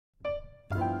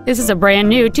This is a brand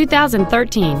new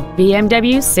 2013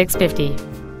 BMW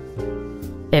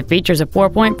 650. It features a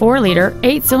 4.4-liter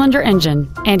 8-cylinder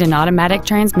engine and an automatic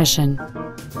transmission.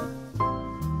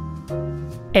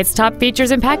 Its top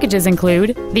features and packages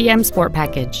include the M Sport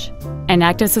package, an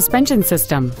active suspension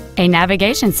system, a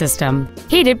navigation system,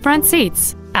 heated front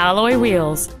seats, alloy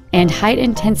wheels, and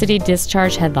high-intensity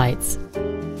discharge headlights.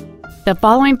 The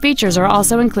following features are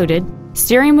also included: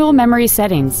 steering wheel memory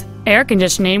settings, air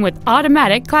conditioning with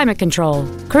automatic climate control,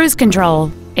 cruise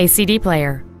control, a CD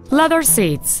player, leather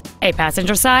seats, a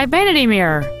passenger side vanity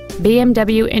mirror,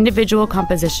 BMW individual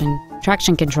composition,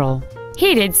 traction control,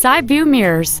 heated side view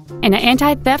mirrors, and an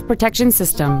anti-theft protection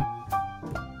system.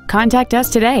 Contact us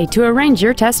today to arrange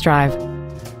your test drive.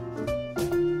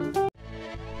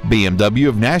 BMW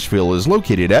of Nashville is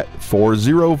located at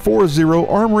 4040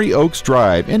 Armory Oaks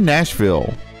Drive in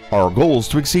Nashville. Our goal is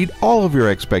to exceed all of your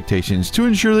expectations to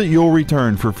ensure that you'll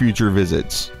return for future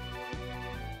visits.